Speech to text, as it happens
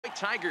Detroit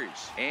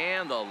Tigers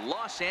and the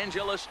Los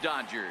Angeles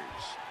Dodgers.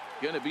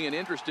 Going to be an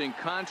interesting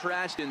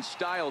contrast in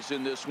styles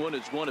in this one,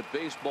 as one of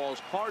baseball's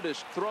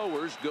hardest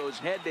throwers goes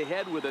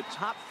head-to-head with a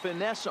top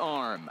finesse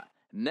arm.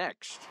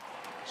 Next.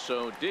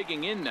 So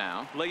digging in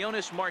now,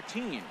 Leonis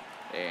Martin.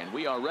 And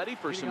we are ready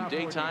for some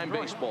daytime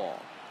baseball.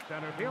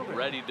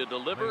 Ready to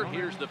deliver.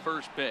 Here's the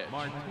first pitch.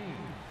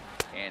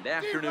 And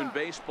afternoon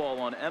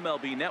baseball on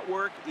MLB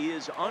Network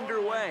is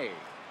underway.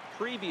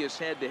 Previous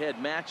head-to-head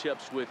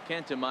matchups with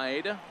Kenta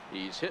Maeda.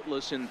 He's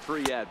hitless in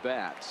 3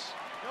 at-bats.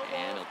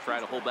 And he'll try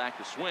to hold back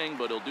the swing,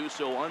 but he'll do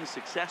so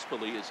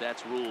unsuccessfully, as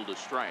that's ruled a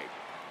strike.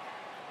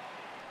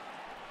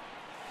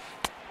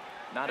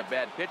 Not a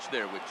bad pitch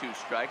there with 2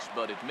 strikes,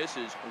 but it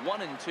misses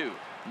 1-2.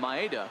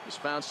 Maeda has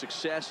found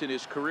success in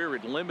his career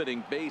at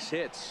limiting base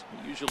hits.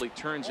 He usually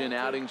turns in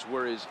outings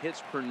where his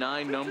hits per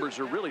 9 numbers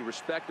are really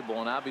respectable,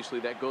 and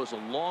obviously that goes a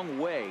long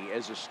way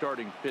as a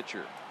starting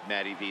pitcher.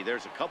 Matty V,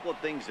 there's a couple of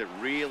things that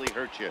really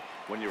hurt you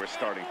when you're a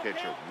starting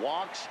pitcher.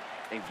 Walks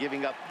and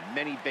giving up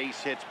many base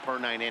hits per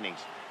 9 innings.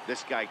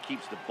 This guy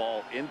keeps the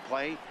ball in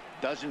play,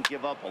 doesn't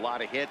give up a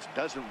lot of hits,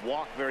 doesn't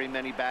walk very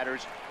many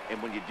batters,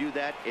 and when you do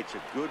that, it's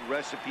a good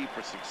recipe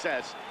for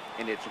success,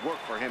 and it's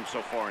worked for him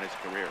so far in his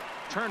career.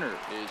 Turner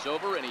is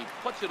over, and he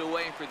puts it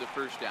away for the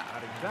first out.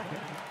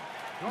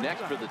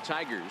 Next for the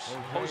Tigers,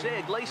 Jose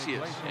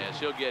Iglesias, as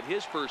he'll get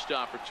his first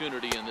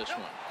opportunity in this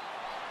one.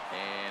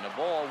 And a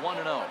ball,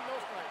 1-0.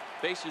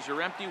 Bases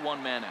are empty,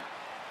 1 man out.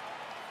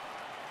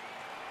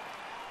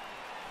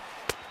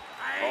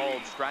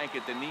 Called strike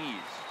at the knees.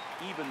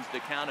 Evens the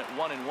count at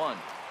 1-1.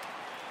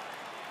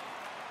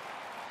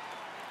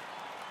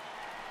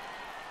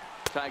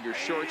 Tigers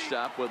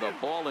shortstop with a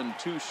ball and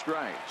 2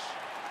 strikes.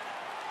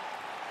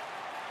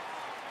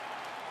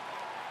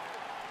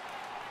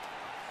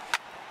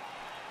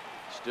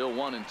 Still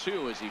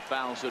 1-2 as he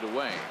fouls it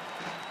away.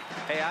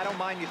 Hey, I don't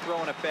mind you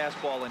throwing a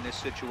fastball in this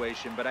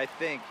situation, but I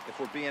think if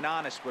we're being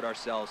honest with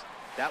ourselves,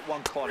 that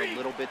one caught a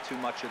little bit too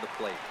much of the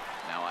plate.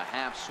 Now a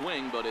half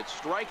swing, but it's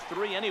strike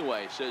 3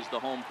 anyway, says the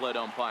home plate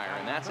umpire,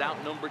 and that's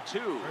out number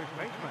 2.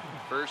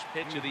 First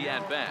pitch of the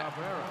at-bat.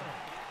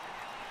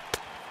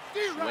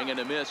 Swing and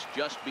a miss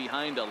just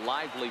behind a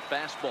lively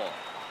fastball.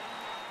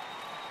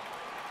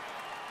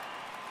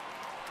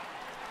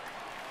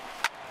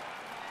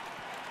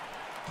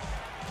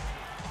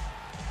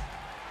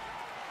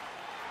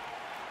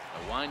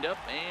 A windup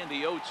and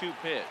the 0-2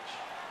 pitch.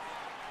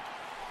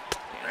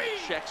 And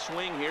a check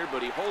swing here,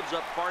 but he holds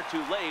up far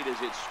too late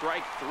as it's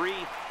strike 3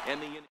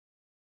 and the inning.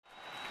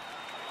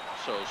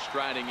 So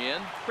striding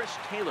in, Chris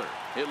Taylor.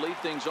 He'll lead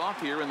things off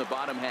here in the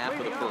bottom half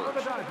of the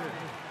first.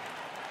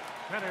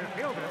 Center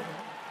fielder,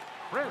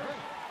 Chris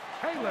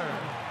Taylor.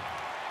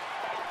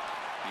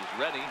 He's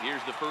ready.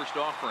 Here's the first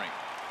offering.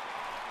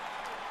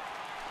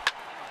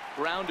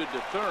 Grounded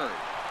to third.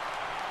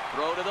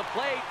 Throw to the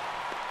plate.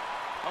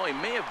 Oh, he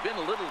may have been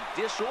a little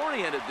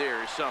disoriented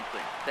there or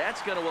something.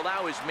 That's going to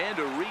allow his man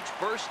to reach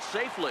first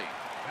safely.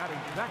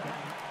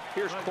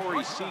 Here's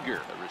Corey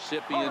Seager, the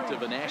recipient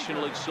of a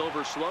National League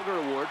Silver Slugger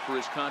Award for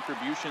his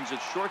contributions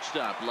at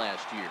shortstop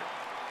last year.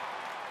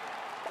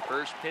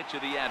 First pitch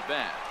of the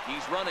at-bat.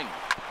 He's running.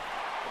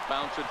 A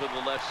bouncer to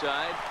the left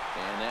side,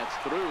 and that's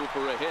through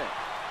for a hit.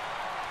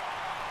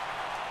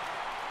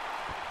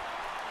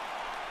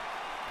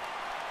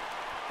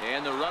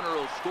 And the runner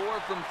will score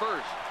from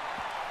first.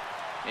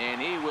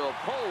 And he will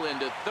pull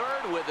into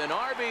third with an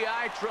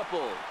RBI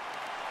triple.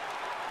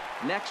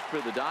 Next for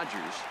the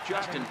Dodgers,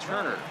 Justin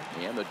Turner.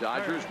 And the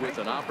Dodgers with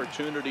an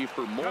opportunity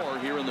for more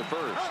here in the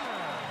first.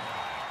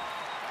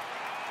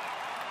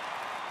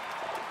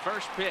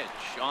 First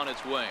pitch on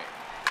its way.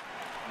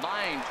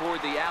 Line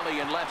toward the alley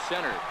in left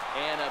center.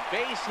 And a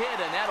base hit,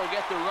 and that'll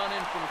get the run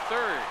in from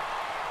third.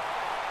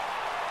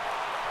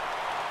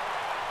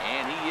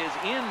 And he is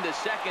into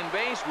second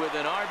base with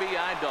an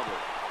RBI double.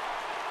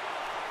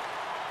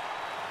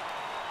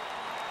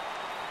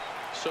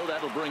 So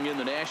that'll bring in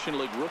the National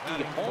League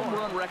rookie home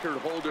run record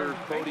holder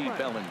Cody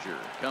Bellinger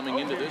coming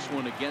into this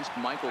one against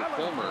Michael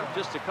Fulmer.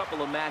 Just a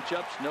couple of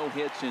matchups, no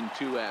hits in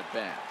 2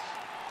 at-bats.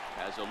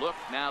 As a look,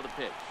 now the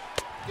pitch.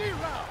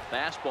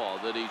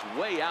 Fastball that he's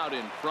way out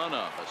in front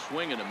of. A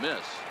swing and a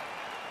miss.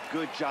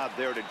 Good job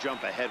there to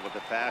jump ahead with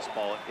the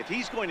fastball. If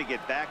he's going to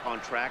get back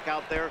on track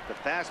out there, the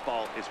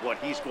fastball is what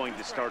he's going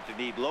to start to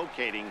need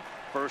locating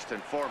first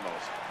and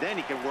foremost. Then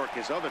he can work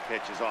his other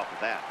pitches off of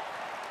that.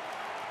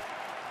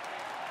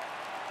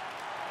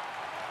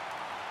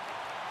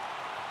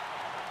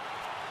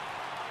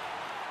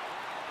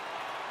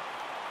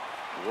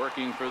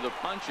 Working for the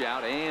punch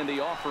out and the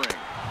offering.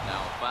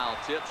 Now a foul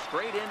tip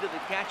straight into the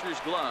catcher's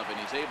glove, and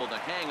he's able to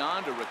hang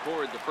on to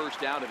record the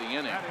first out of the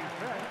inning.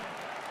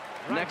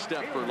 Next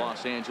up for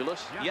Los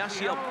Angeles,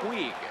 Yasiel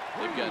Puig.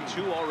 They've got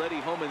 2 already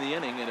home in the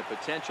inning and a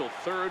potential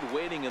third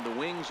waiting in the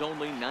wings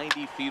only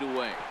 90 feet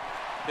away.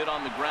 Hit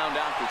on the ground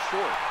out to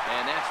short,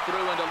 and that's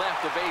through into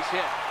left, a base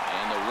hit.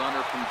 And the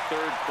runner from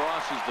third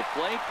crosses the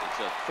plate. It's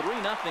a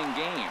 3-0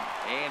 game.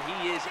 And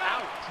he is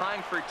out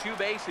trying for 2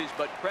 bases,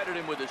 but credit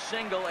him with a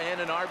single and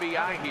an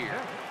RBI here.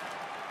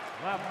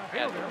 Left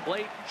At fielder. the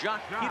plate,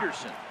 Jock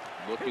Peterson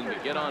looking to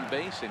get on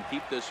base and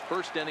keep this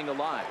first inning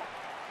alive.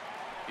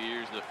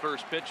 Here's the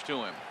first pitch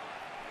to him.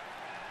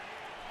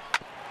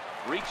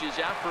 Reaches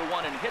out for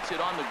one and hits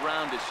it on the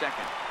ground to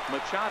second.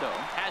 Machado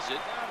has it.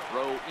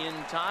 Throw in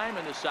time,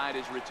 and the side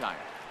is retired.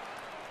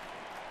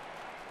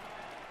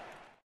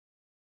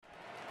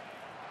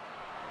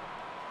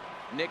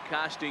 Nick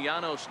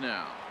Castellanos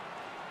now.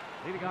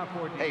 Leading off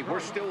for Hey,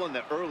 we're still in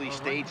the early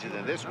stages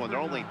of this one. They're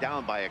only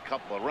down by a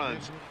couple of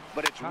runs,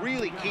 but it's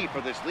really key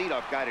for this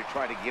leadoff guy to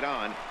try to get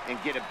on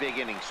and get a big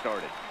inning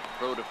started.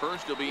 Throw to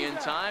first will be in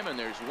time, and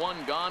there's one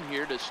gone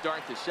here to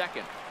start the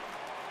second.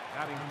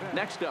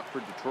 Next up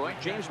for Detroit,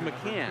 James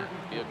McCann.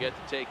 He'll get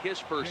to take his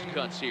first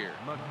cuts here.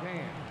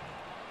 McCann.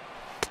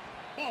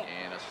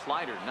 And a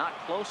slider not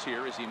close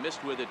here as he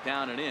missed with it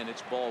down and in.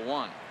 It's ball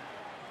one.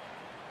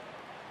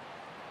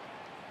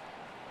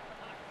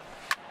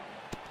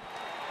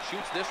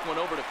 Shoots this one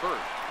over to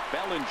first.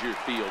 Bellinger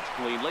fields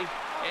cleanly,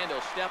 and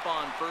he'll step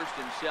on first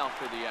himself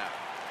for the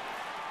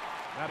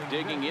out.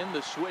 Digging in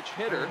the switch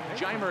hitter,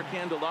 Jeimer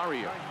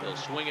Candelario. He'll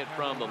swing it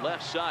from the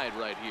left side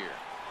right here.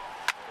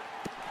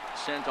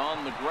 Sent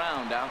on the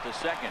ground out to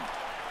second.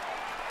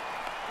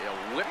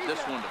 He'll whip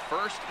this one to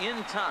first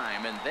in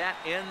time, and that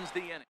ends the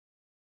inning.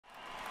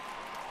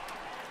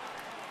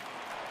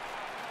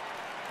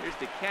 Here's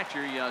the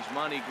catcher,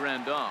 Yasmani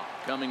Grandal,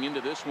 coming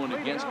into this one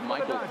against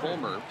Michael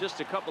Fulmer.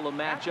 Just a couple of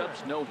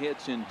matchups, no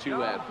hits in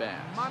 2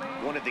 at-bats.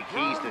 One of the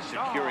keys to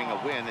securing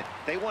a win,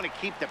 they want to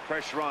keep the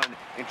pressure on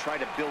and try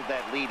to build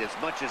that lead as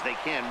much as they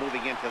can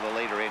moving into the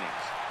later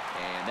innings.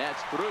 And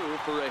that's through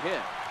for a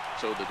hit.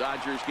 So the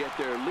Dodgers get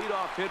their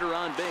leadoff hitter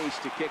on base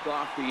to kick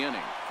off the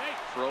inning.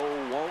 Throw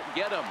won't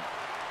get him.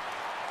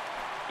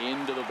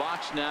 Into the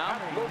box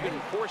now, Logan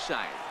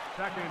Forsythe.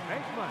 Second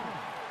baseman,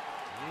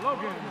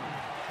 Logan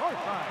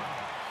Forsythe.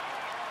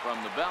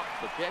 From the belt,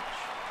 the pitch.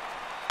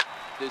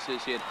 This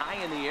is hit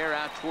high in the air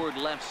out toward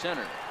left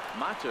center.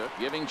 Mata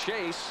giving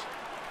chase.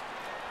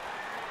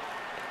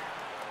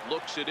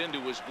 Looks it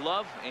into his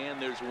glove,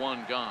 and there's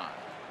one gone.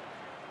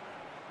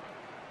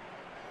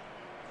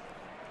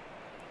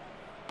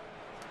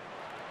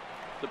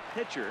 The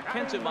pitcher,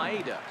 Kenta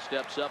Maeda,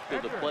 steps up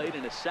to the plate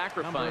in a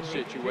sacrifice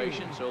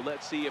situation, so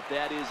let's see if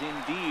that is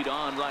indeed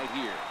on right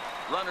here.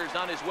 Runner's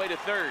on his way to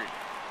third.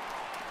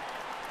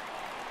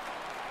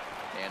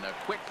 And a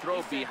quick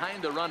throw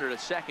behind the runner to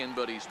second,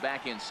 but he's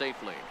back in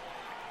safely.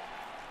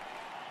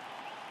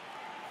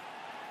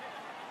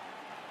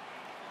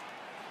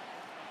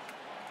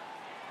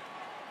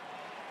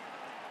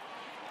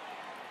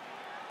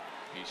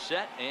 He's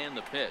set, and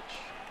the pitch.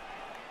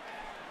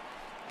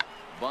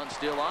 Bunt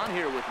still on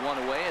here with one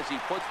away as he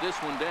puts this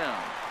one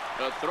down.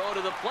 A throw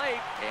to the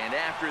plate, and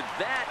after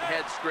that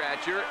head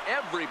scratcher,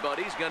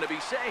 everybody's going to be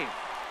safe.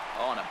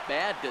 On a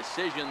bad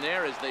decision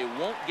there as they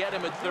won't get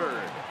him at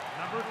third.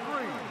 Number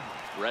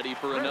 3. Ready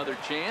for another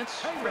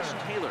chance? Chris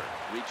Taylor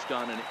reached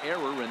on an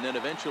error and then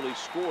eventually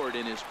scored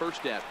in his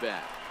first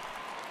at-bat.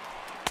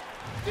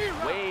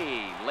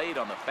 Way late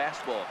on the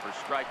fastball for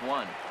strike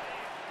one.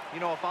 You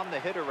know, if I'm the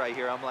hitter right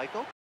here, I'm like,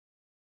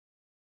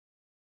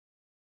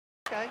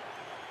 okay.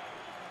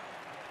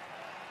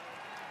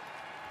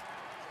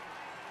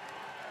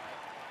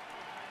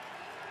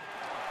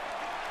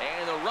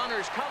 And the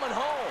runner's coming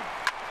home.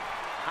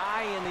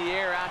 High in the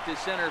air out to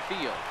center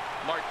field.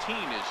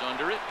 Martinez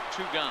under it.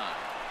 2 gone.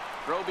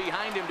 Throw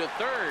behind him to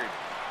third.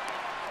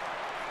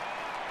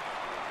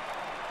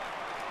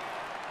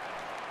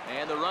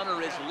 And the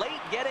runner is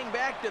late getting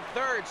back to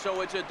third, so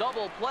it's a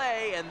double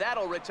play, and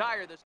that'll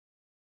retire this.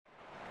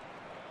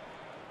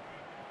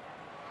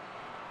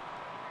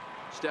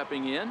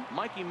 Stepping in,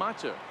 Mikey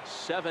Mata.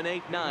 7,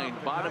 8, 9.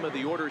 Bottom of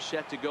the order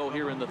set to go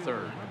here in the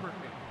third.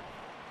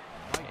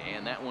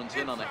 And that one's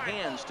in on the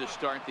hands to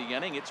start the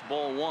inning. It's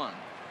ball one.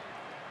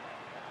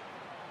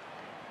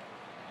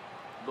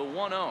 The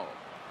 1-0.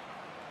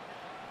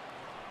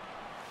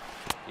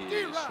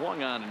 He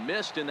swung on and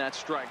missed, and that's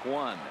strike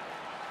one.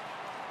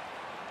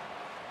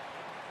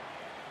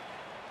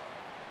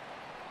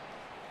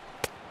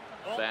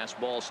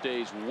 Fastball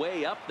stays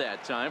way up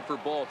that time for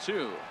ball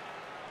 2.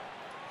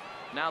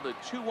 Now the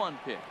 2-1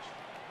 pitch.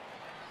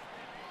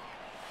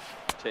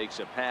 Takes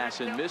a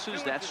pass and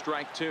misses. That's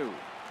strike 2.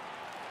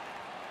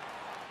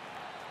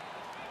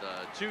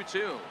 The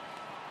 2-2.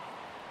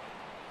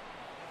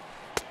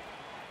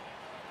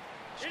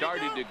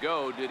 Started to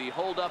go. Did he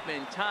hold up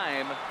in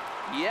time?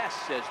 Yes,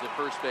 says the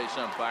first base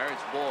umpire.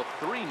 It's ball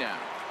 3 now.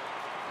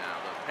 Now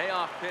the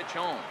payoff pitch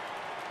home.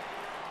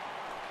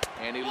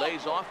 And he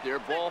lays off there,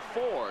 ball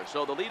 4.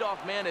 So the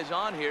leadoff man is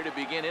on here to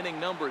begin inning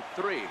number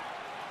 3.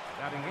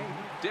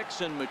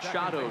 Dixon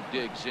Machado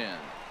digs in.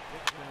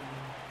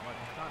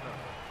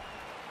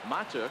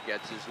 Mata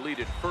gets his lead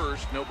at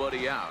first,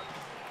 nobody out.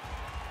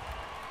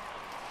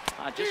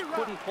 Just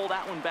couldn't pull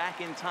that one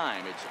back in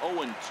time. It's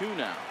 0-2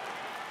 now.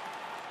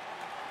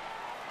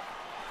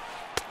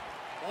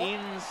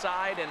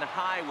 Inside and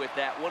high with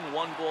that one.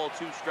 1 ball,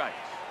 2 strikes.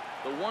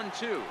 The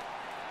 1-2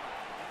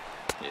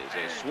 is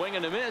a swing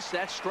and a miss.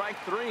 That's strike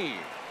 3.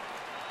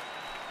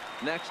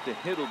 Next to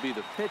hit will be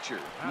the pitcher,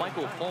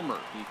 Michael Fulmer.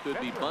 He could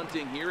be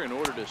bunting here in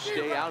order to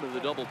stay out of the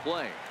double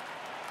play.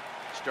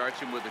 Starts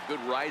him with a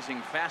good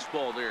rising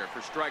fastball there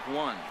for strike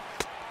one.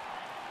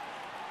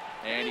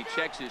 And he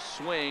checks his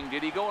swing.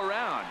 Did he go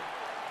around?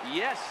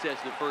 Yes, says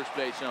the first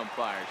base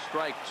umpire.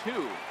 Strike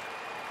two.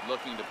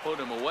 Looking to put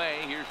him away.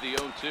 Here's the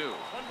 0-2.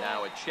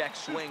 Now a check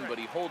swing, but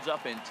he holds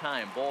up in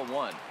time. Ball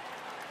one.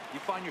 You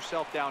find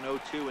yourself down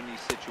 0-2 in these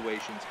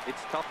situations.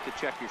 It's tough to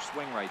check your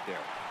swing right there.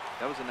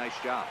 That was a nice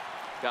job.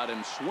 Got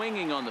him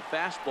swinging on the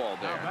fastball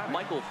there.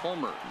 Michael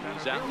Fulmer.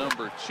 He's out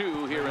number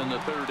 2 here in the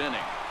third inning.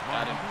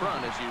 Out in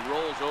front as he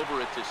rolls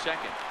over it to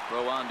second.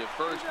 Throw on to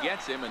first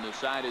gets him, and the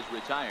side is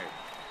retired.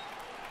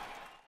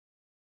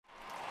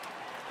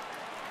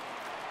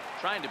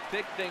 Trying to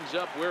pick things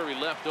up where he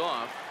left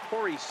off,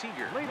 Corey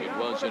Seager. It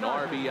was an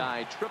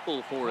RBI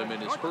triple for him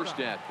in his first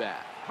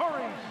at-bat.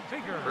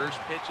 First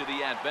pitch of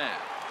the at-bat.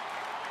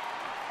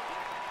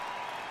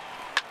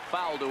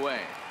 Fouled away.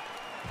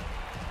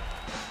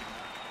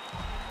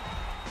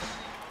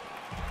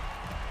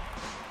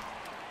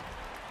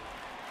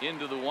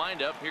 Into the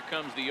windup. Here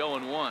comes the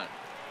 0-1.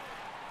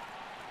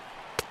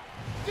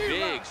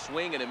 Big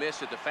swing and a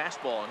miss at the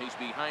fastball, and he's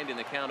behind in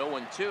the count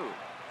 0-2.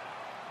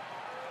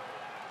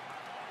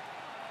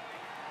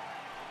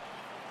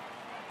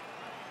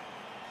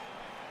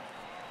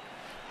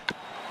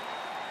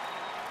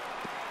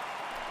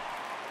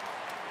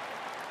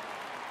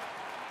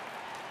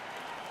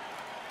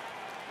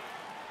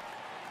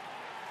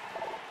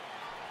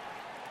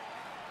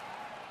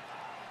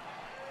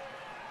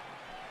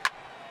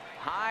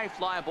 High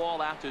fly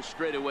ball out to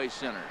straightaway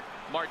center.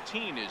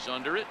 Martin is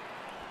under it.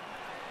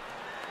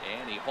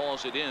 And he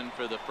hauls it in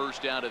for the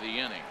first out of the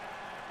inning.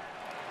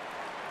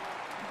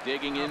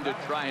 Digging in to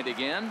try it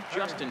again,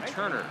 Justin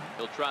Turner.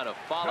 He'll try to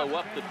follow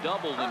up the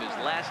double in his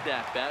last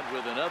at-bat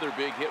with another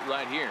big hit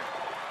right here.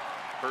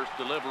 First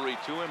delivery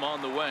to him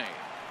on the way.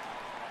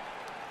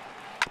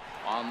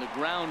 On the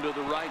ground to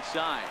the right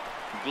side.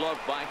 Glove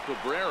by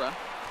Cabrera.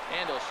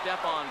 And he'll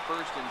step on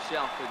first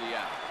himself for the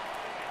out.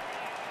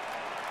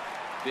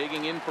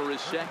 Digging in for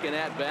his second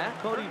at-bat,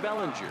 Cody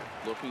Bellinger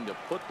looking to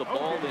put the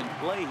ball in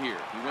play here.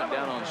 He went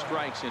down on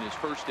strikes in his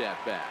first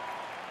at-bat.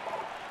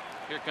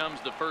 Here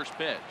comes the first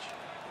pitch.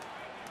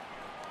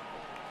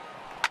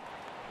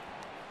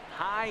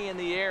 High in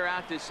the air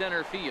out to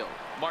center field.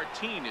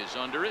 Martin is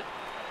under it.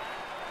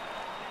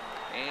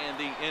 And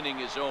the inning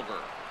is over.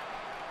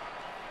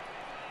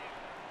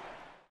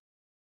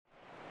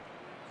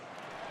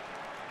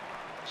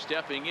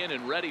 Stepping in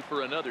and ready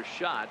for another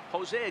shot,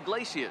 Jose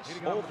Iglesias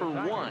 0 for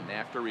 1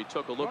 after he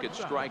took a look at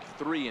strike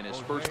 3 in his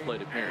first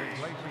plate appearance.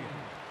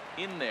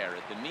 In there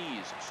at the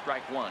knees,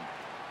 strike 1.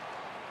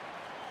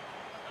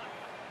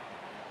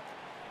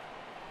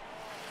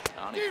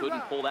 And he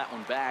couldn't pull that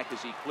one back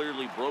as he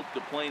clearly broke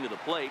the plane to the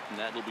plate, and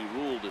that will be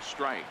ruled a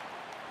strike.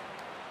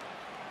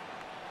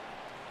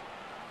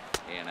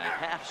 And a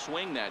half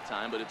swing that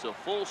time, but it's a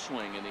full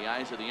swing in the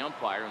eyes of the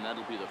umpire, and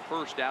that'll be the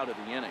first out of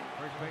the inning.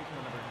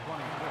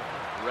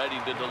 Ready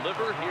to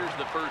deliver. Here's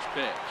the first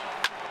pitch.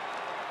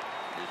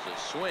 There's a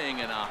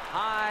swing and a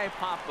high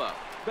pop-up.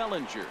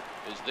 Bellinger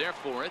is there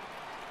for it.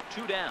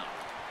 2 down.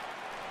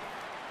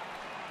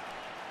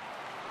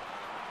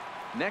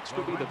 Next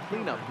will be the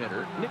cleanup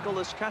hitter,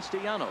 Nicholas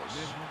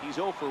Castellanos. He's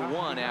 0 for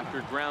 1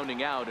 after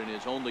grounding out in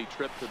his only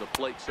trip to the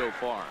plate so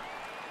far.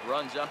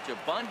 Runs up to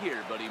bunt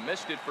here, but he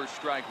missed it for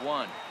strike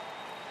 1.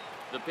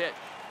 The pitch.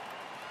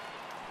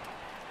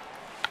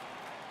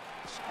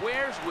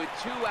 Squares with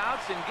 2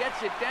 outs and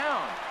gets it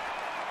down.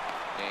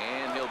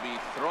 And he'll be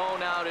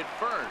thrown out at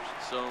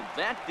first, so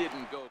that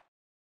didn't go.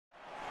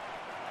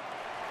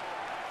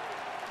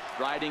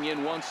 Striding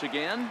in once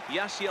again,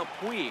 Yasiel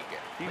Puig.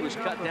 He was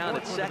cut down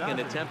at second,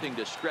 attempting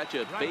to stretch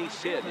a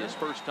base hit his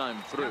first time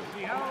through.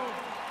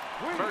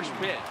 First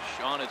pitch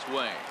on its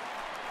way.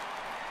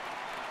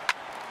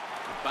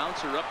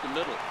 Bouncer up the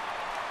middle.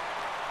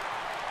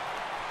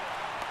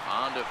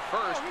 On to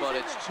first, but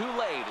it's too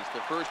late as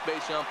the first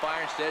base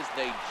umpire says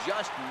they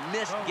just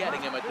missed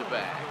getting him at the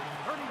bag.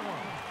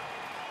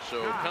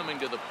 So coming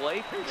to the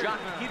plate, Jock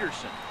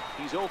Peterson.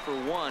 He's 0 for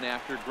 1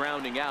 after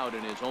grounding out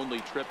in his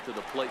only trip to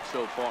the plate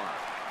so far.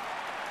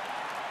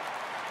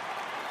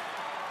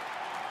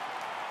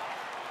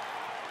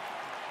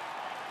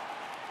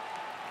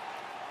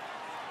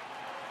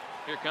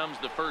 Here comes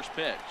the first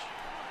pitch.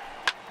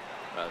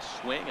 A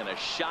swing and a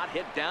shot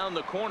hit down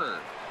the corner,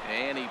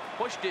 and he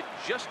pushed it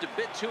just a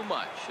bit too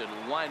much.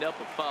 It'll wind up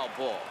a foul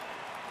ball.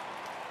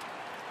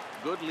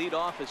 Good lead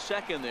off at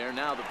second there.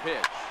 Now the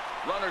pitch.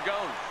 Runner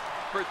goes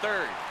for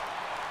third.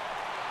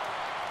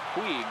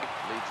 Puig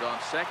leads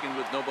off second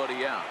with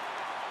nobody out.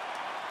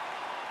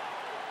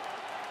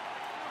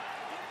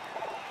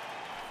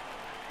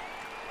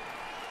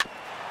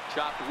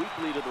 Chopped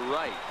weakly to the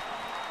right.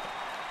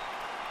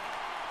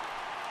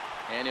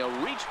 And he'll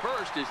reach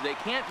first as they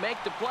can't make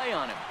the play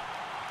on him.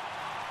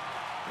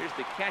 Here's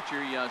the catcher,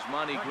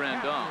 Yasmani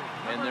Grandal.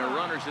 And they're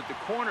runners at the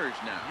corners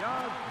now.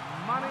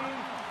 Yasmani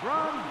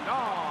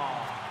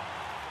Grandal.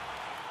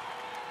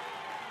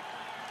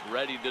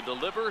 Ready to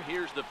deliver.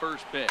 Here's the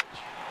first pitch.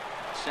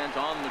 Sent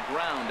on the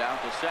ground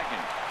out to second.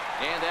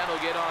 And that'll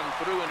get on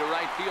through into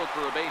right field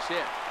for a base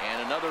hit.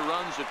 And another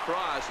runs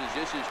across as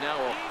this is now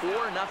a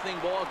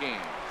 4-0 ball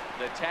game.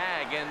 The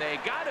tag, and they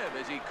got him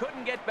as he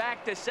couldn't get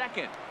back to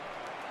second.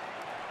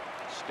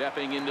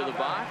 Stepping into the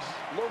box,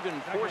 Logan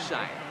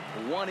Forsythe.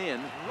 1 in,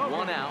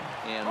 1 out,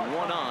 and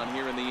 1 on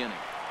here in the inning.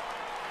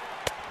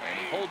 And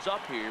he holds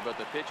up here, but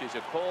the pitch is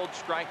a cold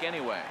strike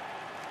anyway.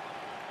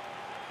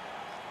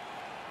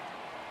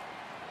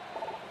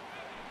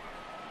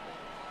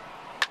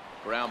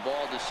 Ground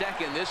ball to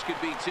second. This could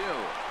be 2.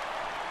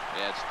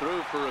 It's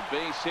through for a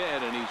base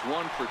hit, and he's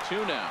 1 for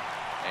 2 now.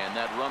 And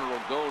that runner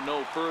will go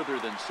no further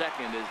than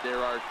second as there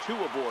are 2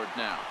 aboard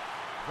now.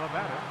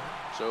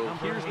 So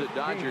here's the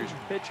Dodgers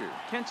pitcher,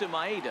 Kenta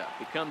Maeda.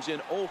 He comes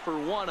in 0 for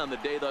 1 on the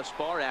day thus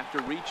far after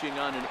reaching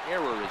on an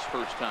error his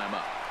first time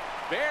up.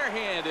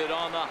 Barehanded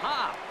on the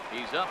hop.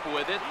 He's up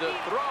with it. The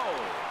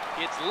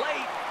throw. It's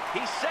late.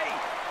 He's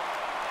safe.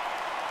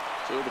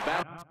 So the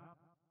bat.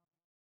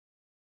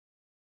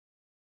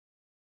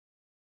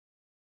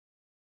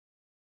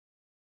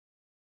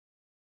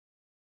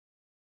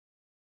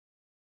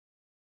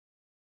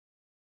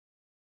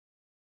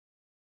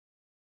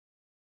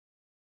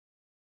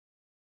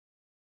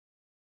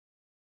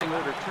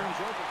 Order turns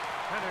over.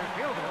 Center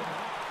fielder,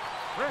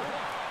 Chris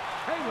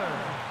Taylor.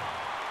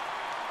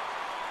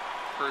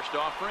 First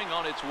offering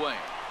on its way.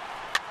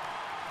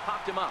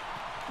 Popped him up.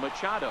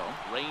 Machado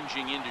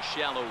ranging into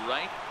shallow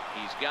right.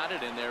 He's got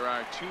it, and there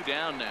are 2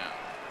 down now.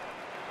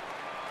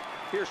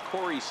 Here's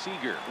Corey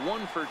Seager.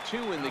 1 for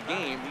 2 in the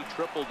game. He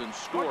tripled and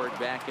scored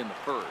back in the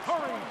first.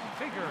 Corey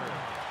Seager.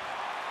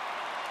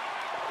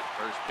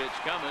 First pitch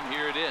coming.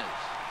 Here it is.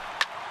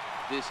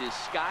 This is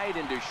skied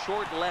into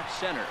short left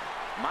center.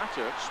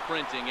 Mata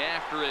sprinting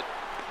after it,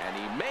 and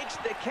he makes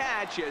the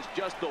catch as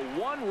just the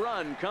 1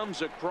 run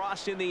comes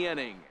across in the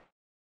inning.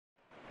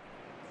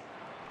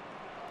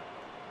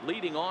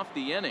 Leading off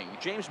the inning,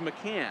 James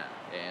McCann,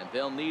 and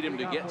they'll need him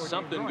to get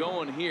something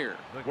going here.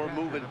 We're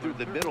moving through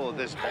the middle of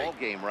this ball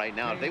game right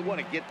now. If they want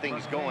to get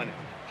things going,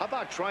 how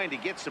about trying to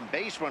get some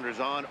base runners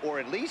on, or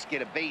at least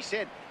get a base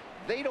hit?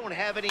 They don't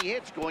have any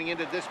hits going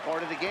into this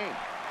part of the game.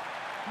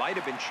 Might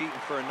have been cheating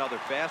for another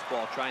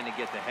fastball, trying to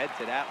get the head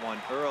to that one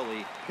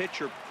early.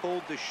 Pitcher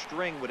pulled the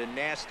string with a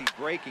nasty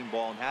breaking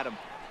ball and had him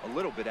a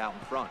little bit out in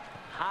front.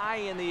 High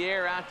in the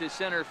air out to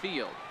center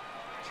field.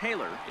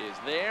 Taylor is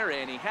there,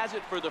 and he has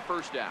it for the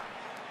first out.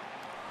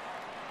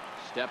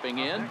 Stepping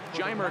in,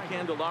 Jeimer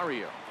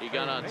Candelario. He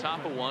got on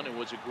top of one and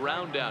was a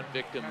ground out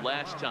victim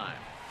last time.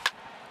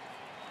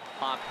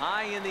 Popped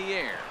high in the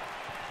air.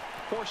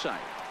 Forsythe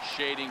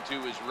shading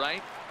to his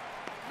right.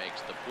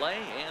 Makes the play,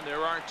 and there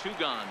are 2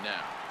 gone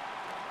now.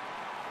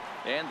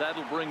 And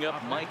that'll bring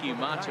up Mikey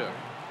Mato.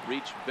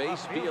 Reached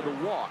base via the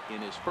walk in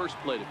his first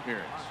plate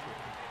appearance.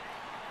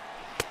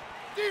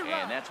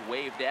 And that's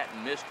waved at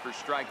and missed for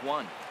strike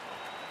 1.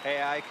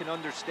 Hey, I can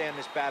understand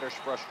this batter's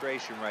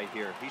frustration right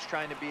here. He's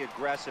trying to be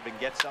aggressive and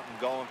get something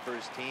going for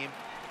his team.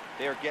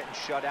 They're getting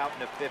shut out in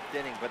the 5th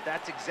inning, but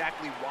that's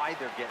exactly why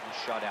they're getting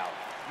shut out.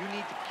 You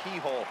need to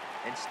keyhole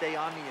and stay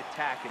on the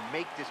attack and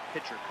make this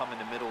pitcher come in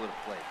the middle of the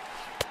plate.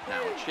 Now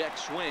a check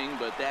swing,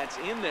 but that's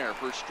in there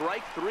for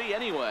strike 3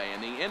 anyway,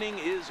 and the inning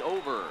is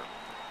over.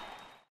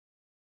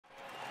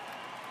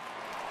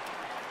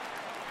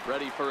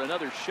 Ready for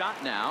another shot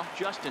now.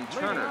 Justin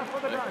Turner.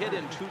 A hit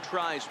in 2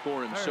 tries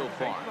for him so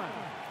far.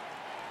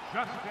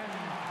 Justin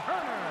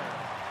Turner.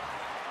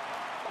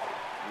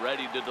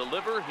 Ready to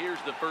deliver.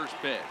 Here's the first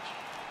pitch.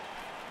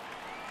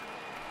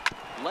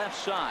 Left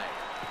side.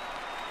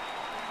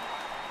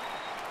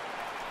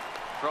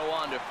 Throw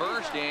on to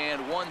first,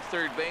 and 1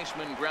 third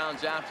baseman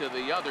grounds out to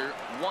the other.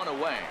 1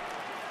 away.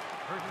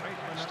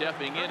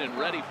 Stepping in and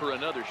ready for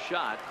another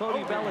shot,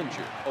 Cody Bellinger.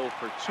 0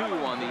 for 2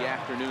 on the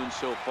afternoon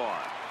so far.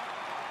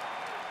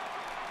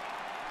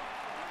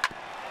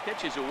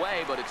 Pitches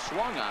away, but it's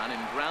swung on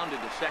and grounded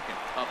to second.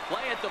 A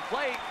play at the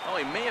plate. Oh,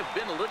 he may have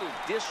been a little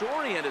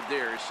disoriented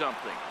there or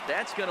something.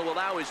 That's going to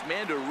allow his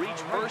man to reach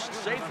first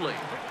safely.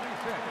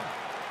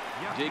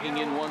 Digging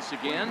in once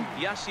again,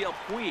 Yasiel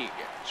Puig.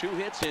 2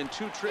 hits and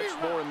 2 trips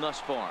for him thus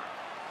far.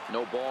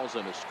 No balls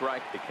and a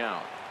strike to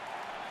count.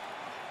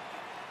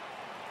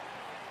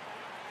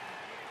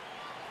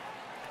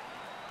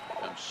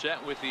 I'm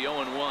set with the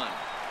 0-1.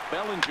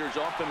 Bellinger's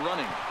off and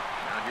running.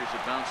 Now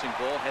here's a bouncing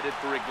ball headed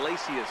for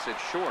Iglesias at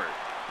short.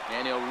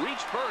 And he'll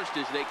reach first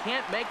as they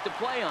can't make the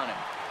play on him.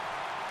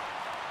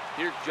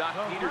 Here's Jock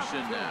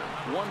Peterson now.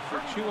 1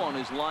 for 2 on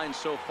his line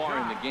so far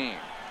in the game.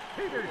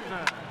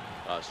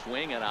 A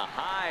swing and a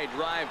high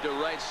drive to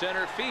right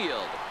center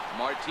field.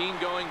 Martin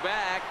going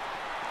back.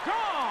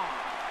 Gone!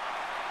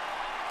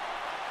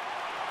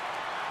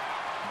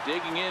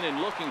 Digging in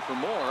and looking for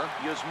more,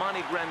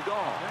 Yasmani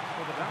Grandal.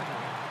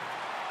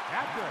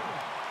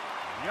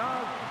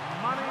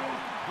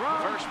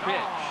 First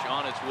pitch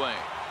on its way.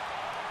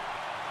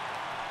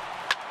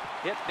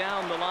 Hit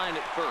down the line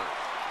at first.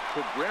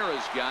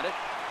 Cabrera's got it.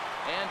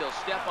 And he'll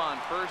step on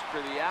first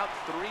for the out.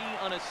 3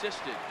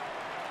 unassisted.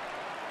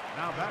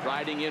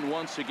 Riding in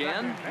once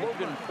again,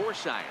 Logan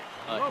Forsythe.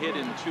 A hit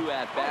in 2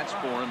 at-bats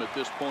for him at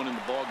this point in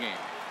the ballgame.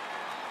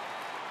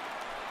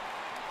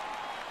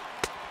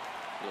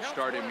 We'll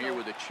start him here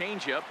with a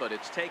changeup, but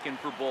it's taken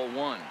for ball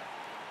 1.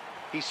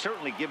 He's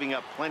certainly giving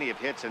up plenty of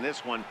hits in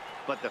this one,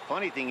 but the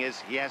funny thing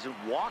is he hasn't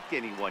walked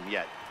anyone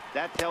yet.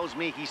 That tells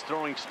me he's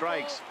throwing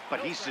strikes, but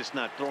he's just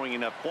not throwing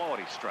enough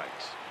quality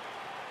strikes.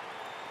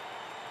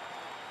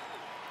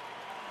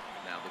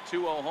 Now the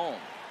 2-0 home.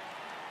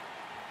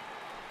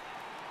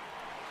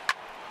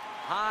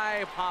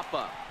 High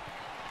pop-up.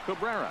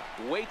 Cabrera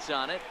waits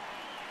on it,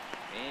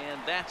 and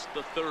that's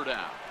the 3rd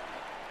out.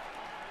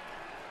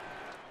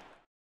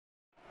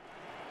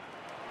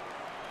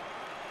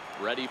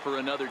 Ready for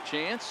another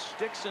chance.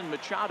 Dixon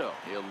Machado.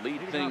 He'll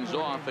lead things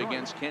off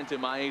against Kenta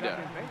Maeda.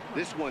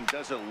 This one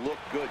doesn't look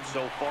good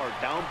so far.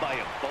 Down by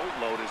a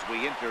boatload as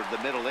we enter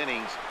the middle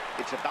innings.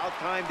 It's about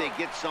time they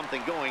get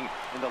something going,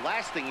 and the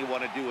last thing you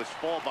want to do is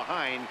fall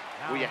behind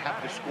where you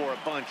have to score a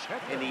bunch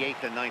in the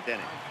 8th and 9th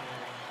inning.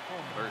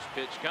 First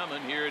pitch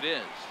coming. Here it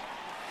is.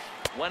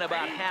 Went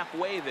about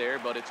halfway there,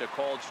 but it's a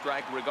called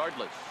strike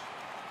regardless.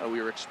 We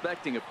were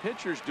expecting a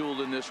pitcher's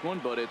duel in this one,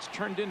 but it's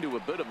turned into a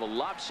bit of a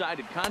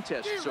lopsided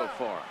contest so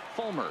far.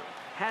 Fulmer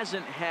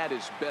hasn't had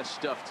his best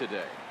stuff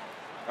today.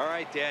 All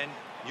right, Dan,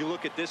 you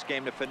look at this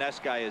game, the finesse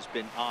guy has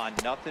been on.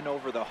 Nothing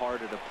over the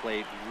heart of the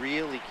plate,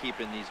 really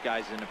keeping these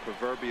guys in a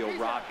proverbial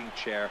rocking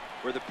chair,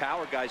 where the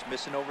power guy's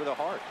missing over the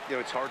heart. You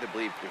know, it's hard to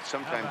believe because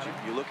sometimes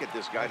you look at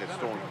this guy that's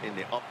throwing in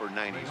the upper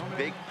 90s,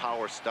 big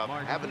power stuff,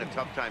 having a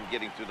tough time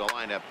getting through the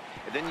lineup,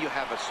 and then you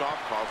have a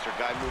soft crosser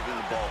guy moving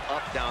the ball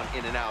up, down,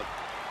 in and out.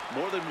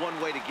 More than one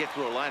way to get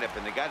through a lineup,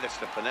 and the guy that's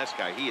the finesse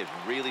guy, he is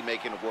really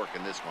making it work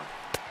in this one.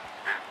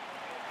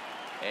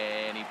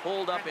 And he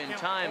pulled up in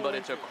time, but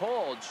it's a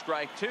called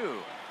strike 2.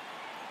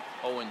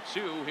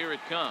 0-2, here it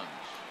comes.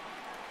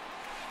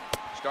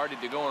 Started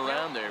to go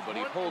around there, but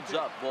he holds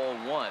up ball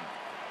 1.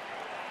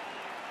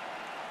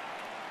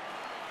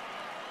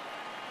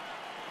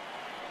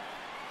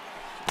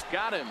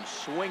 Got him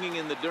swinging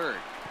in the dirt.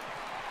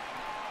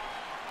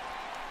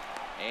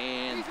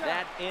 And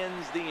that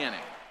ends the inning.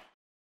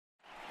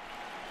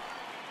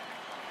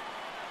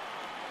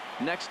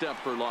 Next up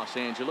for Los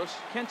Angeles,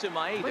 Kenta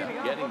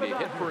Maeda getting the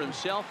hit for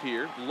himself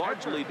here,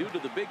 largely due to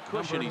the big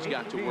cushion he's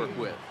got to work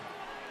with.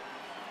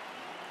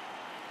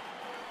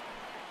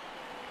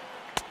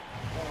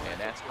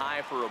 And that's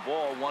high for a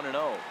ball, 1-0.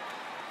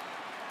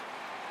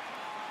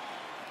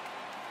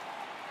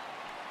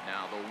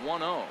 Now the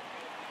 1-0.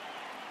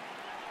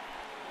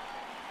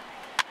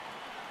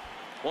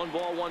 1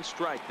 ball, 1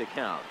 strike to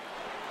count.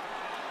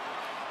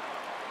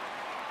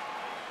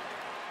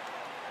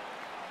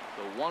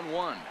 The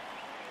 1-1.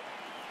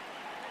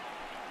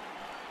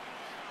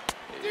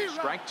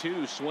 Strike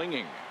 2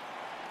 swinging.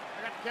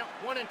 I got to count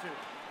 1 and 2.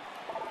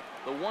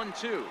 The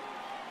 1-2.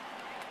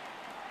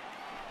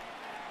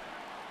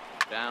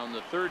 Down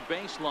the third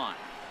baseline.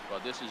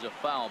 But this is a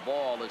foul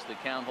ball as the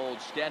count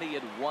holds steady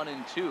at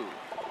 1-2.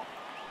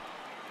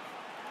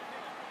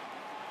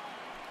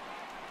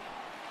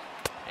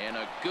 And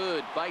a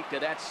good bite to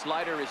that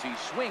slider as he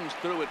swings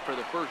through it for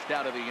the first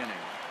out of the inning.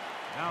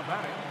 Now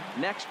batting.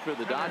 Next for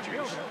the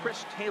Dodgers,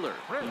 Chris Taylor.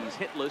 He's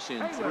hitless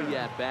in 3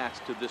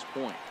 at-bats to this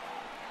point.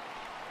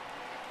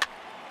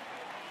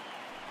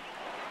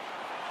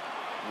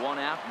 1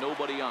 out,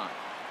 nobody on.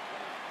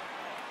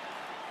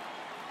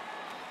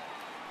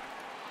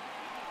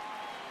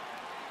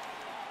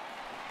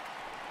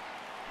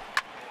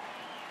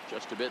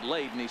 Just a bit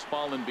late, and he's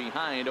fallen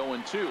behind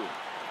 0-2.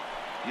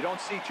 You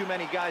don't see too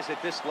many guys at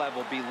this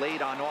level be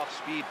late on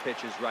off-speed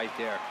pitches right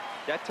there.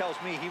 That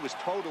tells me he was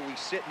totally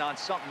sitting on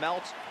something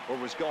else or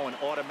was going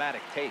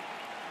automatic take.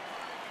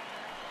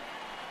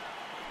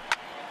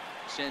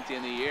 Sent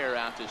in the air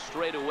out to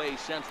straightaway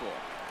central.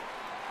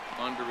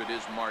 Under it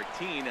is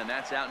Martin, and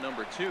that's out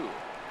number 2.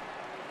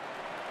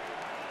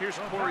 Here's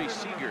Corey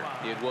Seager.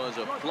 It was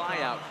a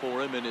flyout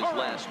for him in his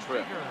last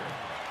trip.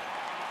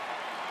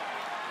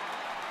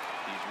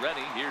 He's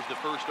ready. Here's the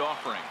first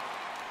offering.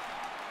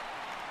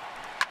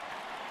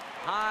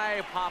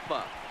 High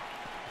pop-up.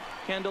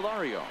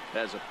 Candelario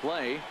has a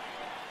play,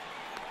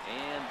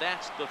 and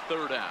that's the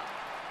 3rd out.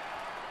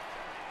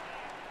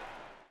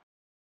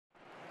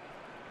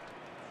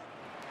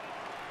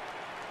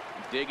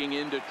 Digging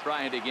in to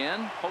try it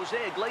again, Jose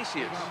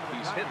Iglesias.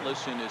 He's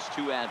hitless in his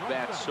 2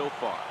 at-bats so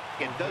far.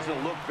 It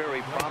doesn't look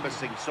very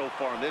promising so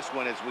far in this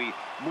one as we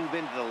move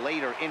into the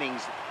later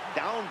innings.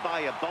 Down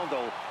by a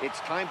bundle,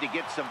 it's time to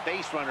get some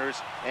base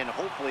runners and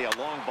hopefully a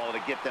long ball to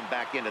get them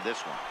back into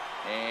this one.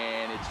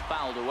 And it's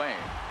fouled away.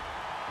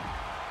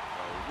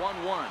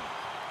 1-1.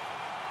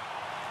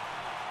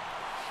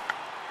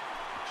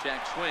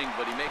 Check swing,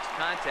 but he makes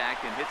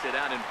contact and hits it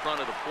out in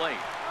front of the plate.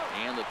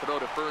 And the throw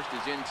to first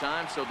is in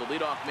time, so the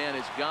leadoff man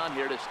is gone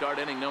here to start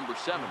inning number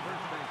 7.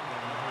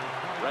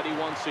 Ready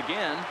once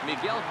again,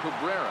 Miguel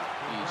Cabrera.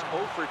 He's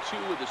 0 for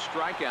 2 with a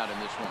strikeout in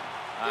this one.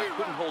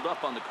 Couldn't hold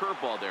up on the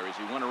curveball there as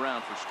he went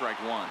around for strike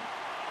 1.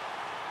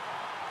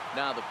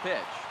 Now the pitch.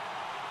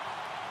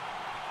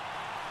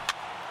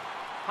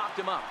 Popped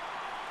him up.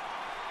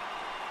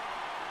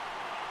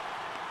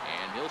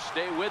 And he'll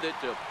stay with it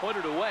to put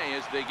it away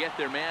as they get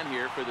their man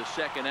here for the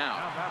second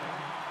out.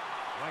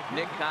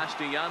 Nick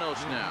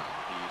Castellanos now.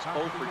 He's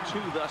 0 for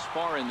 2 thus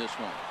far in this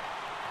one.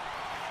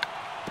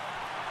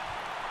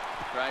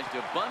 Tries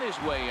to bunt his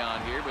way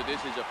on here, but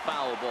this is a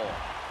foul ball.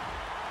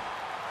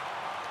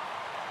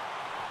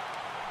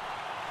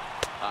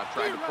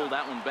 Tried to pull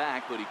that one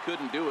back, but he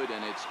couldn't do it,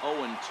 and it's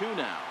 0-2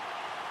 now.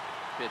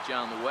 Pitch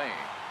on the way.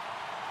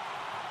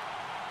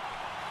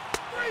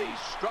 And he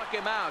struck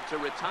him out to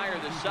retire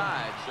the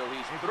side, so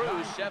he's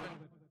through 7.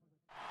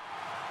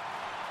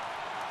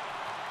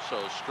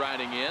 So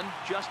striding in,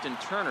 Justin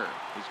Turner.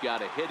 He's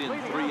got a hit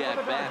in 3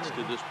 at-bats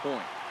to this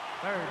point.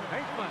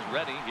 He's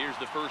ready. Here's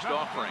the first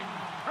offering.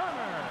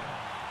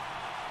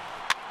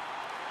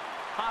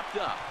 Popped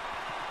up.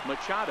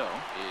 Machado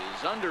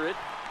is under it.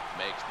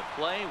 Makes the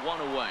play,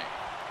 1 away.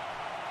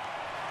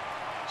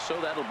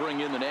 So that'll bring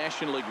in the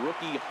National League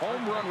rookie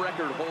home run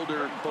record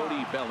holder,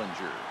 Cody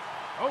Bellinger.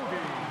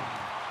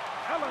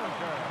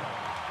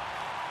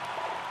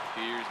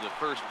 Here's the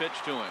first pitch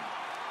to him.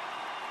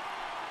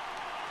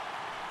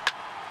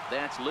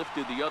 That's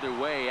lifted the other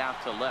way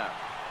out to left.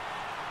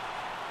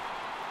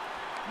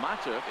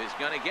 Mata is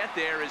going to get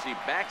there as he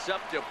backs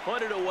up to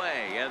put it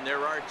away, and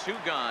there are 2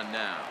 gone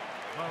now.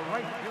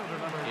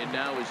 And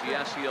now is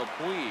Yasiel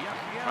Puig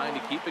trying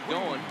to keep it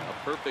going. A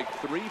perfect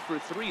 3 for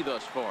 3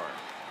 thus far.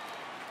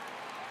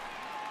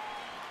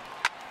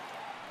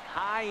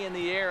 High in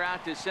the air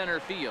out to center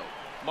field.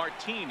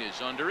 Martin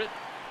is under it.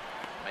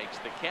 Makes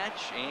the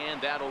catch, and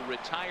that'll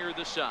retire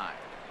the side.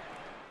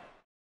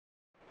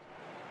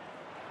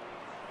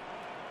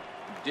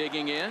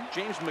 Digging in,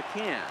 James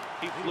McCann.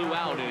 He flew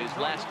out in his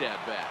last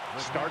at-bat.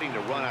 Starting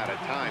to run out of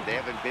time. They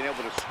haven't been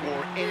able to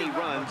score any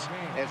runs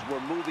as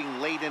we're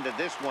moving late into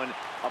this one.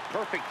 A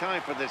perfect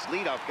time for this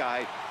leadoff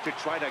guy to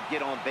try to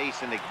get on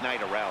base and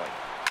ignite a rally.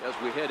 As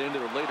we head into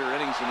the later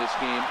innings in this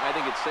game, I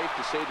think it's safe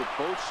to say that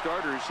both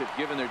starters have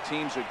given their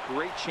teams a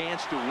great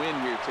chance to win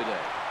here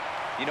today.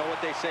 You know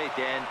what they say,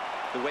 Dan?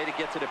 The way to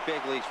get to the big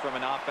leagues from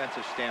an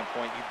offensive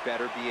standpoint, you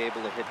better be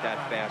able to hit that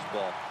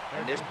fastball.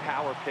 And this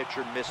power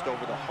pitcher missed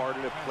over the heart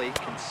of the plate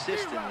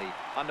consistently.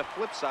 On the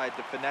flip side,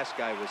 the finesse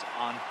guy was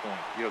on point.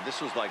 You know, this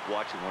was like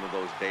watching one of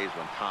those days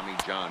when Tommy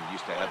John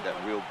used to have that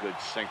real good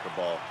sinker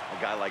ball.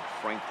 A guy like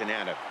Frank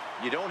Tanana.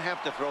 You don't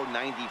have to throw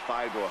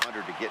 95 to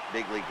 100 to get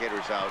big league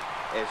hitters out.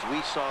 As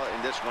we saw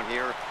in this one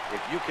here, if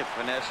you can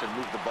finesse and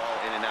move the ball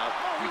in and out,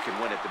 you can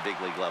win at the big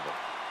league level.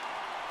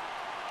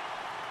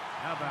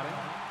 How about it?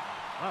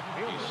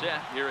 He's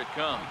set. Here it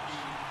comes.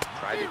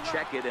 Tried to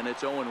check it, and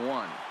it's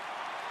 0-1.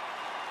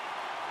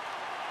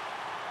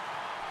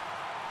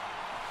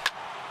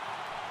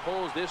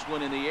 Pulls this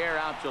one in the air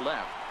out to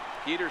left.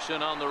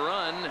 Peterson on the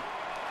run,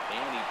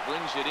 and he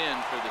brings it in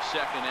for the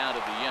second out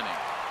of the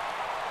inning.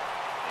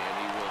 And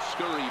he will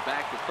scurry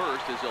back to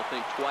first as he'll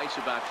think twice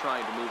about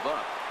trying to move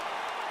up.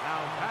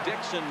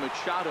 Dixon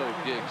Machado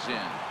digs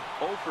in.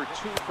 0 for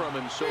 2 from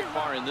him so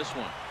far in this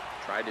one.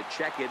 Tried to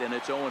check it, and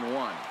it's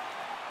 0-1.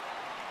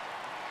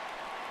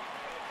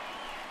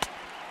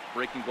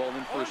 Breaking ball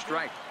in for a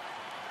strike.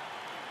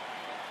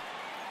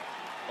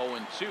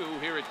 0-2.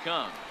 Here it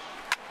comes.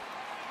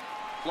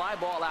 Fly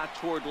ball out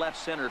toward left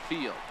center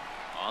field.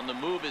 On the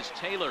move is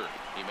Taylor.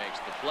 He makes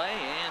the play,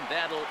 and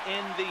that'll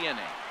end the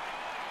inning.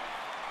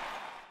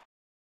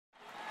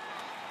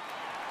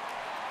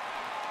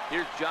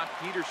 Here's Jock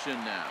Peterson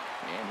now,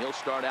 and he'll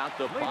start out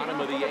the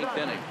bottom of the 8th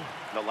inning.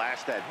 The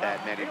last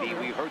at-bat, Matty B,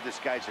 we heard this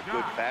guy's a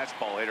good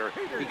fastball hitter.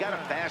 He got a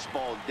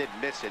fastball and did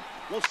miss it.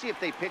 We'll see if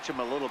they pitch him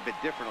a little bit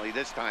differently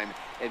this time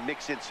and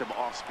mix in some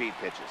off-speed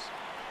pitches.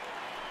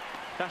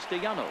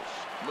 Castellanos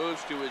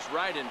moves to his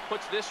right and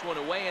puts this one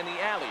away in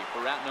the alley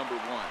for out number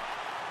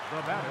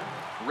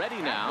 1.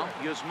 Ready now,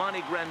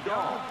 Yasmani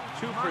Grandal,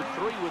 2 for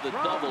 3 with a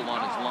double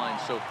on his line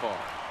so far.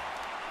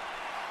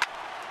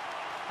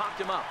 Popped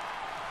him up.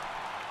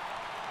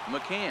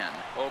 McCann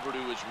over to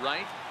his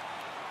right.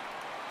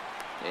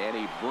 And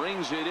he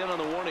brings it in on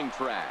the warning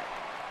track.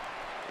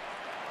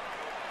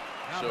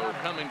 So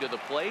coming to the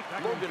plate,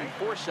 Logan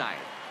Forsythe.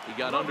 He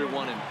got under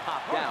one and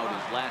popped out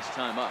his last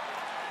time up.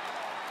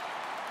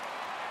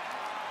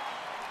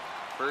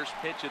 First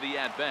pitch of the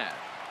at-bat.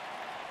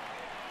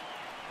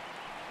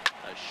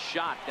 A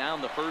shot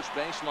down the first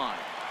baseline.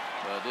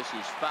 This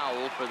is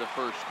foul for the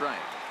first strike.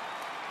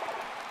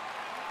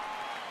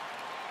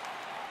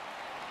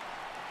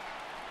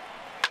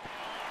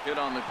 Hit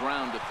on the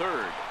ground to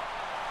third.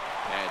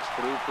 That's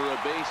through for a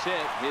base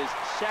hit, his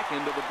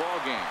second of the ball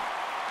game.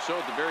 So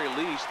at the very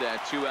least,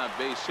 that 2-out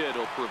base hit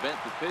will prevent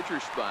the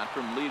pitcher's spot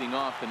from leading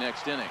off the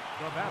next inning.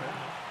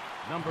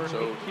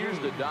 So here's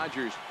the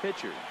Dodgers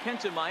pitcher,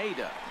 Kenta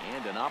Maeda,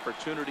 and an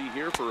opportunity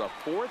here for a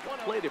 4th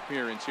plate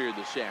appearance here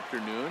this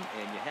afternoon,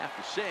 and you have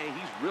to say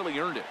he's really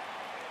earned it.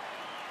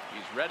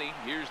 He's ready.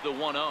 Here's the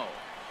 1-0.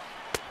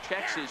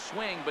 Checks his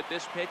swing, but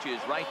this pitch is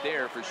right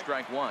there for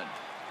strike 1.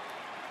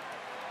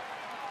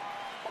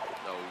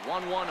 The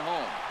 1-1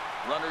 home.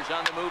 Runners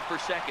on the move for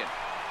second.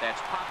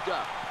 That's popped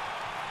up.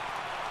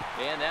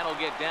 And that'll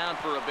get down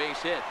for a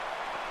base hit.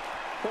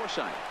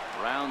 Forsythe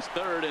Rounds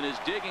third and is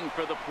digging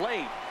for the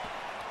plate.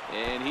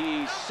 And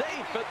he's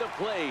safe at the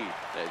plate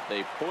as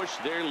they push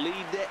their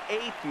lead to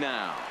 8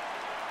 now.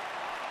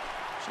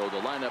 So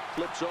the lineup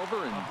flips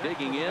over and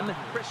digging in,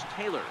 Chris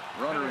Taylor,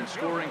 runner in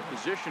scoring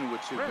position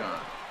with 2 gone.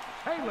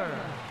 Taylor.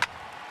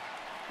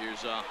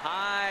 Here's a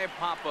high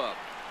pop-up.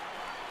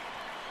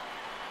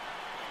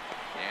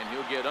 And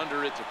he'll get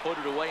under it to put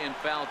it away in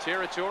foul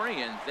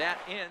territory, and that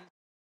ends.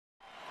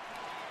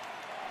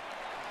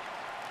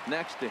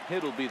 Next to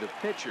hit will be the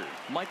pitcher,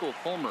 Michael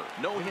Fulmer.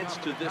 No hits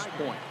to this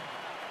point.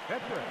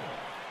 Pitcher.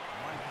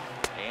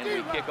 And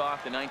we kick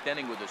off the 9th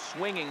inning with a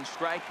swinging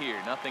strike here,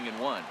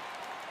 0-1.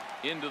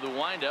 Into the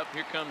windup,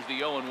 here comes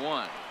the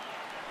 0-1. A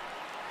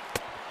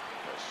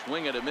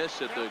swing and a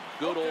miss at the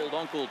good old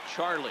Uncle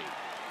Charlie.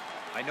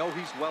 I know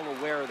he's well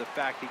aware of the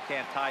fact he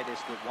can't tie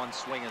this with one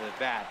swing of the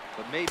bat,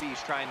 but maybe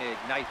he's trying to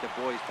ignite the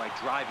boys by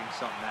driving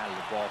something out of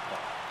the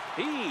ballpark.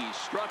 He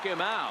struck him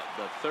out,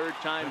 the 3rd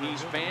time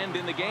he's fanned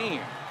in the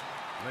game.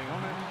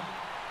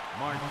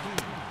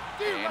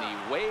 And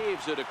he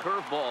waves at a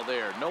curveball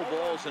there. No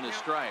balls and a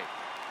strike.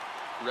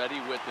 Ready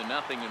with the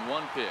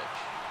 0-1 pitch.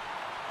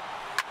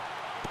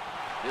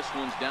 This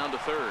one's down to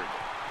 3rd.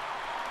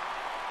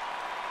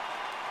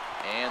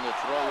 And the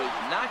throw is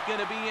not going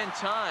to be in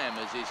time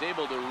as he's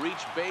able to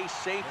reach base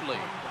safely.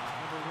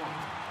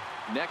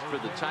 Next for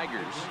the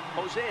Tigers,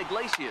 Jose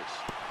Iglesias.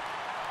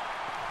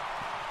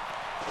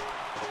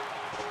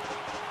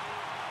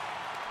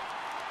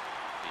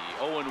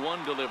 The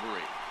 0-1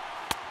 delivery.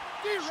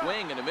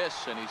 Swing and a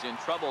miss, and he's in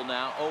trouble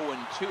now.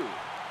 0-2.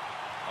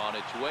 On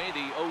its way,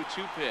 the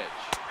 0-2 pitch.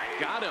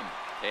 Got him.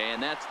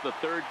 And that's the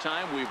 3rd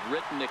time we've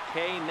written a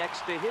K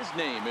next to his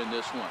name in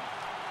this one.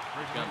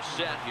 Comes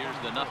set. Here's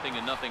the 0-0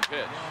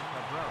 pitch.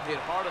 Hit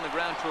hard on the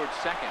ground towards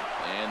second.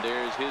 And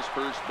there's his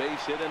first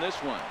base hit in this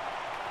one.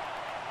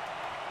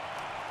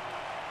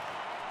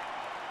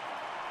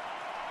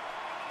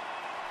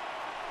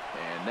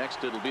 And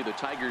next it'll be the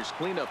Tigers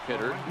cleanup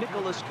hitter,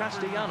 Nicholas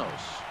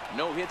Castellanos.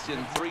 No hits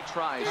in 3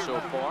 tries so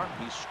far.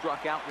 He's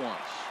struck out once.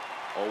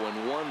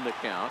 0-1 the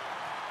count.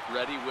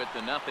 Ready with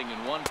the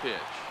 0-1 pitch.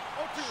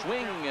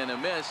 Swing and a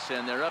miss,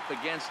 and they're up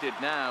against it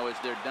now as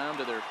they're down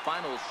to their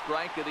final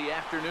strike of the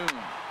afternoon.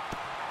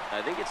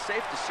 I think it's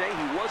safe to say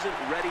he wasn't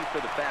ready for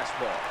the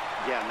fastball.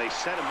 Yeah, and they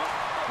set him up.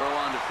 Throw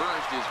on to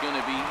first is going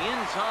to be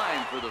in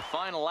time for the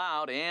final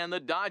out, and the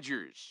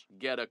Dodgers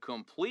get a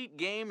complete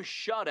game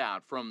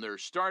shutout from their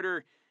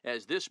starter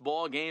as this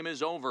ball game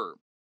is over.